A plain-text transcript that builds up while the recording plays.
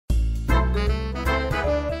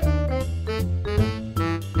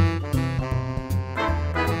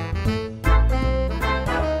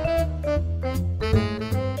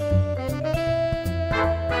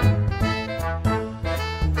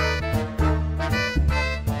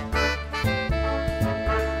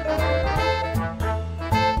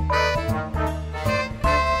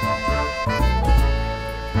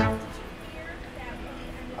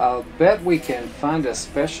bet we can find a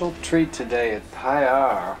special treat today at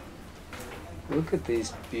Payar. Look at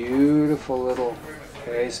these beautiful little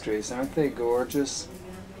pastries. Aren't they gorgeous?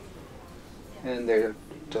 And they're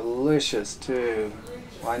delicious too.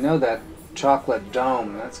 Well, I know that chocolate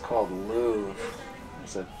dome, that's called Louvre.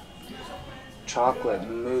 There's a chocolate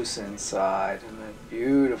mousse inside and that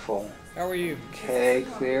beautiful cake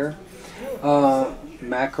there.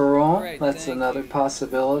 Macaron, that's another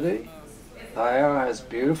possibility. Payar has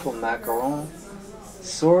beautiful macaron.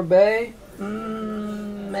 Sorbet,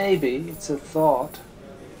 maybe, it's a thought.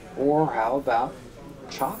 Or how about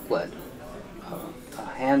chocolate? A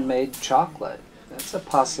handmade chocolate. That's a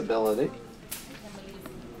possibility.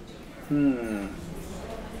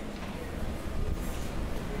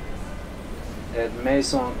 At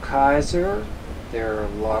Maison Kaiser, there are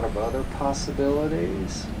a lot of other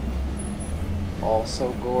possibilities.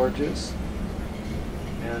 Also gorgeous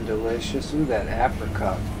and delicious. Ooh, that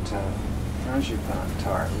apricot frangipane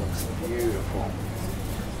tart looks beautiful.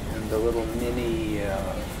 And the little mini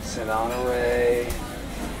Saint Honore.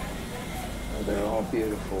 Oh, they're all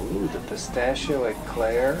beautiful. Ooh, the pistachio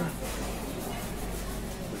eclair.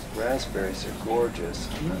 Those raspberries are gorgeous.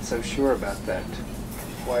 I'm not so sure about that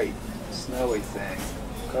white snowy thing.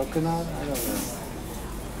 Coconut? I don't know.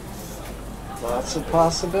 Lots of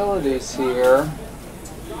possibilities here.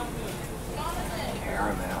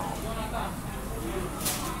 Caramel.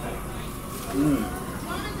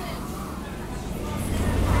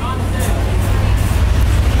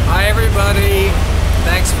 Hi everybody.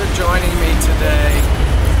 Thanks for joining me today.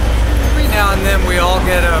 Every now and then we all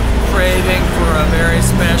get a craving for a very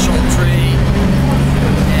special treat.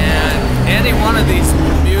 And any one of these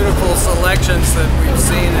beautiful selections that we've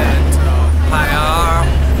seen at Payar,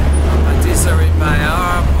 Patisserie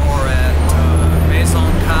Payar, or at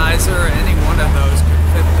Maison Kaiser, any one of those could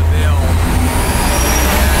fit the bill.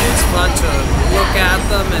 And it's fun to look at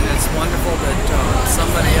them, and it's wonderful that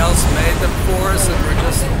somebody else made them for us, and we're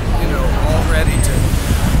just, all ready to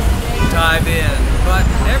dive in. But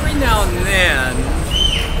every now and then,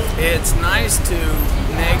 it's nice to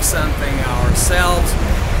make something ourselves.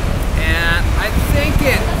 And I think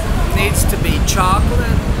it needs to be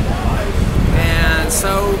chocolate. And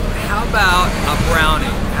so how about a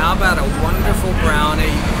brownie? How about a wonderful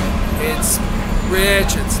brownie? It's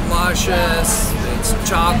rich, it's luscious, it's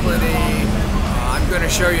chocolatey. I'm going to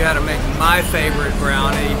show you how to make my favorite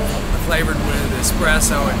brownie, flavored with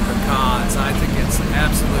espresso and pecans. I think it's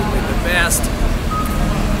absolutely the best.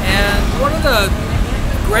 And one of the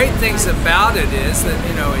great things about it is that,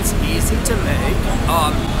 it's easy to make.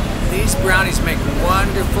 These brownies make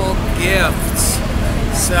wonderful gifts.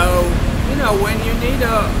 So, when you need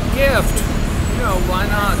a gift, why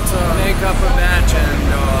not make up a batch and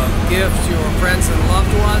gift your friends and loved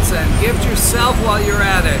ones and gift yourself while you're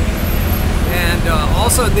at it. And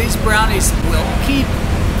also these brownies will keep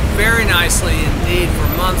very nicely indeed for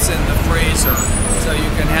months in the freezer. So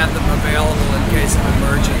you can have them available in case of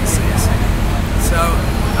emergencies. So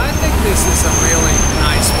I think this is a really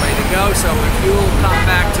nice way to go, so if you'll come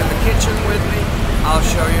back to the kitchen with me, I'll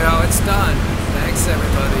show you how it's done. Thanks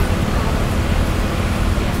everybody.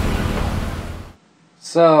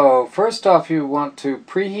 So first off, you want to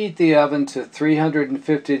preheat the oven to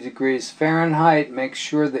 350 degrees Fahrenheit. Make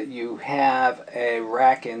sure that you have a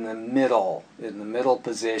rack in the middle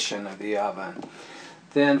position of the oven.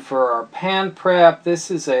 Then for our pan prep,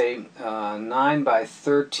 this is a 9 by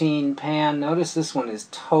 13 pan. Notice this one is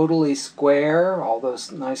totally square, all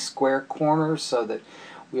those nice square corners, so that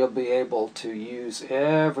we'll be able to use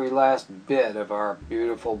every last bit of our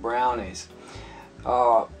beautiful brownies.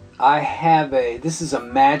 This is a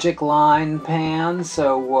Magic Line pan,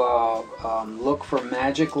 so look for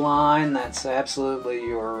Magic Line. That's absolutely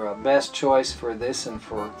your best choice for this and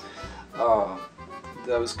for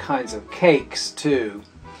those kinds of cakes too.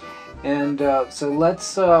 And so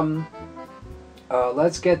let's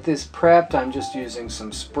get this prepped. I'm just using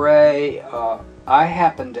some spray. I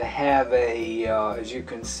happen to have a, as you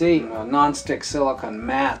can see, a non-stick silicone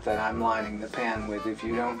mat that I'm lining the pan with. If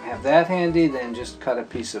you don't have that handy, then just cut a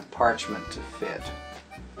piece of parchment to fit.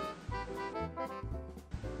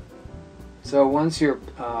 So once your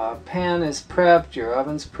pan is prepped, your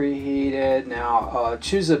oven's preheated. Now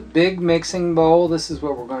choose a big mixing bowl. This is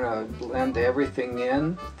what we're going to blend everything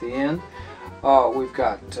in at the end. We've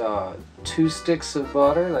got 2 sticks of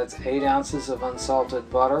butter. That's 8 ounces of unsalted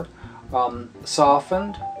butter.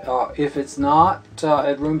 Softened. If it's not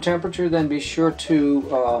at room temperature, then be sure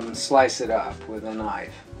to slice it up with a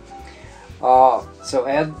knife. So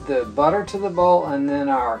add the butter to the bowl and then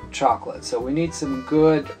our chocolate. So we need some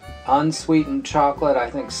good unsweetened chocolate. I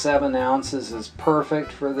think 7 ounces is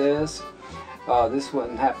perfect for this. This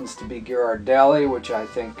one happens to be Ghirardelli, which I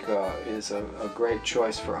think is a great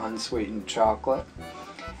choice for unsweetened chocolate.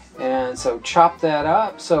 And so chop that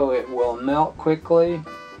up so it will melt quickly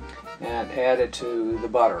and add it to the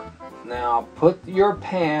butter. Now put your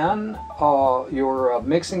pan, your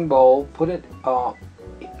mixing bowl, put it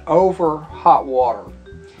over hot water,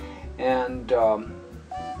 and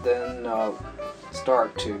then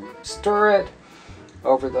start to stir it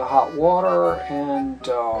over the hot water, and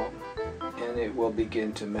it will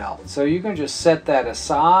begin to melt. So you can just set that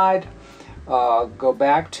aside, go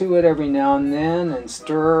back to it every now and then and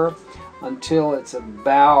stir until it's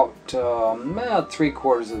about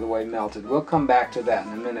 3/4 of the way melted. We'll come back to that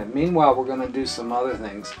in a minute. Meanwhile, we're going to do some other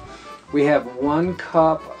things. We have 1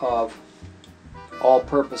 cup of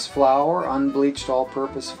all-purpose flour, unbleached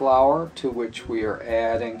all-purpose flour, to which we are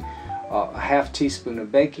adding a 1/2 teaspoon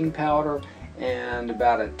of baking powder and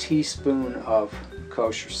about 1 teaspoon of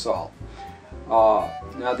kosher salt.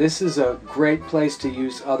 Now this is a great place to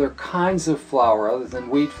use other kinds of flour other than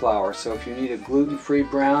wheat flour. So if you need a gluten-free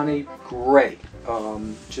brownie, great.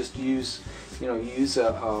 Just use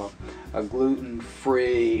a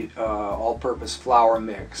gluten-free all-purpose flour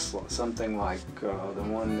mix, something like the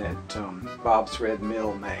one that Bob's Red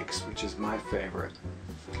Mill makes, which is my favorite.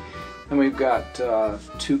 And we've got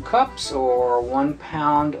 2 cups or 1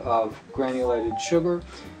 pound of granulated sugar,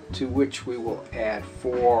 to which we will add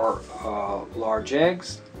 4 large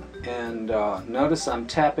eggs. And notice I'm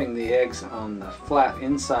tapping the eggs on the flat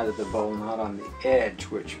inside of the bowl, not on the edge,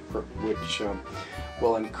 which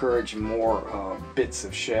will encourage more bits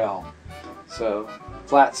of shell. So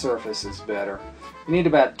flat surface is better. You need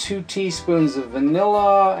about 2 teaspoons of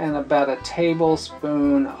vanilla and about 1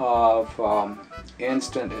 tablespoon of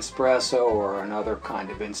instant espresso, or another kind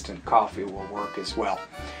of instant coffee will work as well.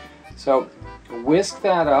 So whisk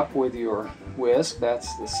that up with your whisk.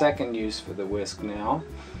 That's the second use for the whisk now.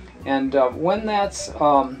 And when that's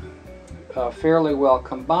fairly well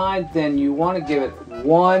combined, then you want to give it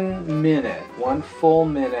 1 minute, 1 full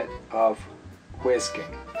minute of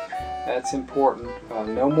whisking. That's important.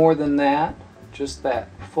 No more than that, just that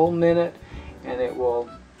full minute, and it will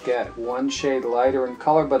get 1 shade lighter in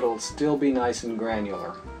color, but it'll still be nice and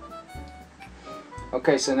granular.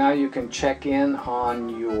 Okay, so now you can check in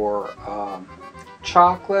on your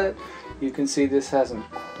chocolate. You can see this hasn't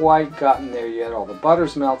quite gotten there yet. All the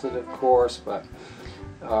butter's melted, of course, but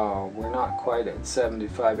we're not quite at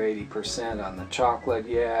 75–80% on the chocolate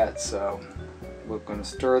yet, so we're going to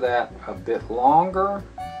stir that a bit longer.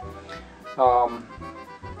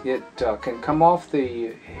 It can come off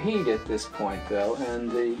the heat at this point, though, and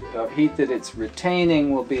the heat that it's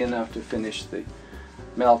retaining will be enough to finish the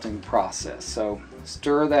melting process. So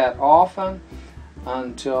stir that often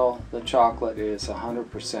until the chocolate is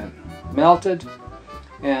 100% melted,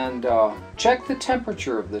 and check the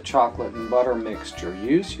temperature of the chocolate and butter mixture.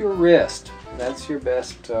 Use your wrist. That's your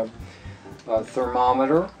best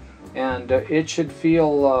thermometer, and it should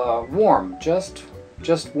feel warm. Just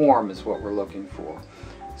warm is what we're looking for.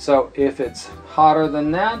 So if it's hotter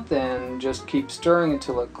than that, then just keep stirring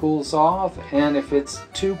until it cools off, and if it's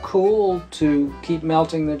too cool to keep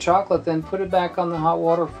melting the chocolate, then put it back on the hot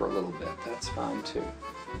water for a little bit. That's fine too.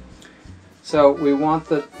 So we want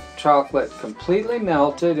the chocolate completely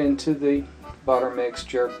melted into the butter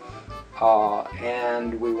mixture,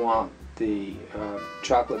 and we want the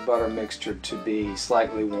chocolate butter mixture to be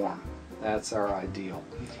slightly warm. That's our ideal.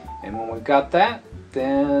 And when we've got that,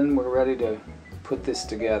 then we're ready to put this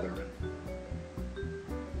together.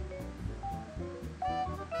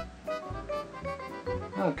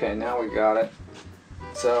 Okay, now we got it.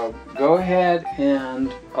 So go ahead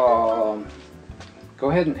and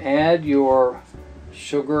add your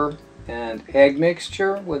sugar and egg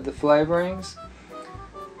mixture with the flavorings.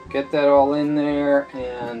 Get that all in there,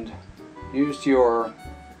 and use your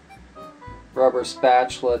rubber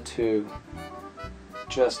spatula to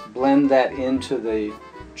just blend that into the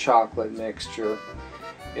chocolate mixture.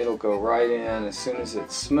 It'll go right in. As soon as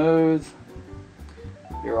it's smooth,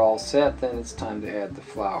 you're all set. Then it's time to add the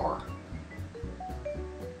flour.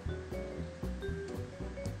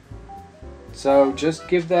 So just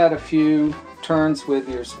give that a few turns with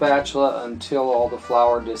your spatula until all the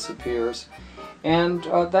flour disappears, and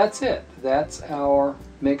that's it. That's our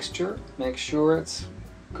mixture. Make sure it's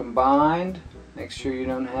combined. Make sure you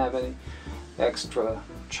don't have any extra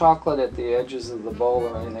chocolate at the edges of the bowl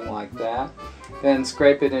or anything like that. Then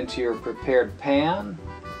scrape it into your prepared pan,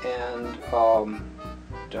 and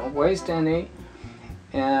don't waste any.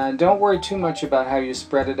 And don't worry too much about how you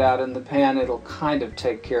spread it out in the pan. It'll kind of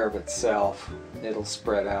take care of itself. It'll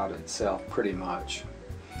spread out itself pretty much.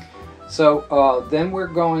 So then we're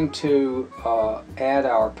going to add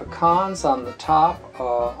our pecans on the top.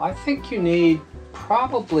 I think you need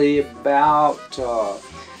probably about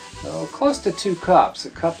close to 2 cups,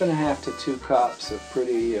 1.5 cups to 2 cups of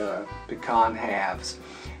pretty pecan halves.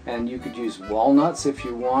 And you could use walnuts if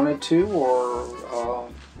you wanted to, or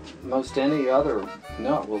most any other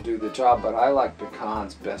nut will do the job, but I like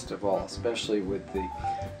pecans best of all, especially with the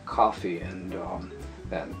coffee and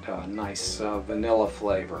that nice vanilla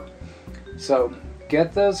flavor. So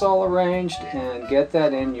get those all arranged and get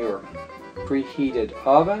that in your preheated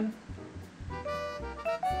oven.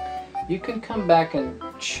 You can come back and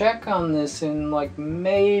check on this in like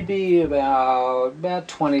maybe about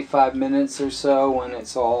 25 minutes or so when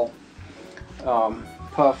it's all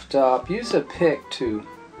puffed up. Use a pick to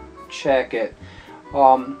check it.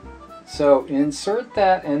 So insert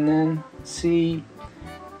that and then see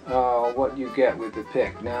what you get with the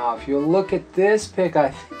pick. Now if you look at this pick, I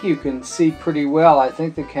think you can see pretty well. I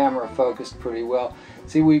think the camera focused pretty well.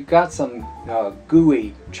 See, we've got some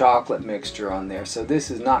gooey chocolate mixture on there, so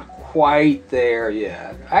this is not quite there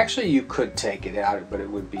yet. Actually, you could take it out, but it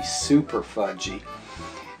would be super fudgy.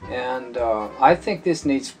 And I think this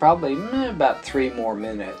needs probably about 3 more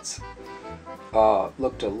minutes.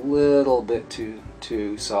 Looked a little bit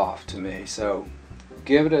too soft to me, so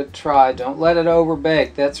give it a try. Don't let it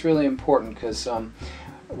overbake. That's really important, because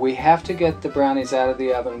we have to get the brownies out of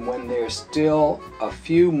the oven when there's still a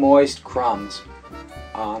few moist crumbs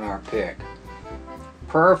on our pick.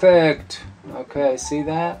 Perfect. Okay, see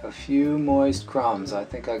that? A few moist crumbs. I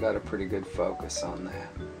think I got a pretty good focus on that,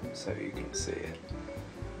 so you can see it.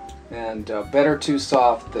 And better too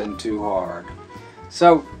soft than too hard.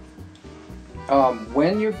 So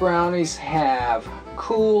when your brownies have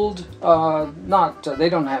cooled, they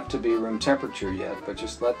don't have to be room temperature yet, but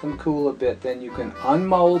just let them cool a bit, then you can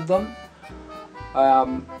unmold them,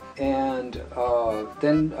 and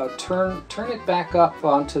then turn it back up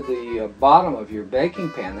onto the bottom of your baking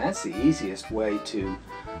pan. That's the easiest way to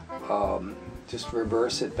just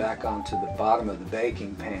reverse it back onto the bottom of the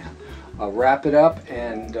baking pan. Wrap it up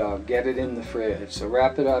and get it in the fridge. So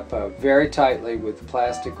wrap it up very tightly with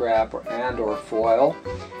plastic wrap or foil,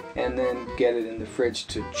 and then get it in the fridge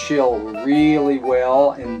to chill really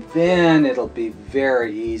well, and then it'll be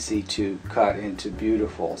very easy to cut into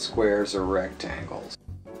beautiful squares or rectangles.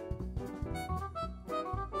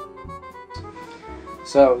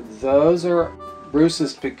 So those are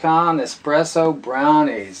Bruce's Pecan Espresso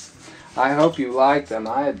Brownies. I hope you like them.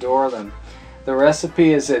 I adore them. The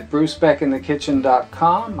recipe is at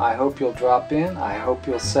brucebeckinthekitchen.com. I hope you'll drop in. I hope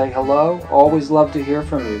you'll say hello. Always love to hear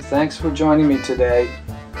from you. Thanks for joining me today.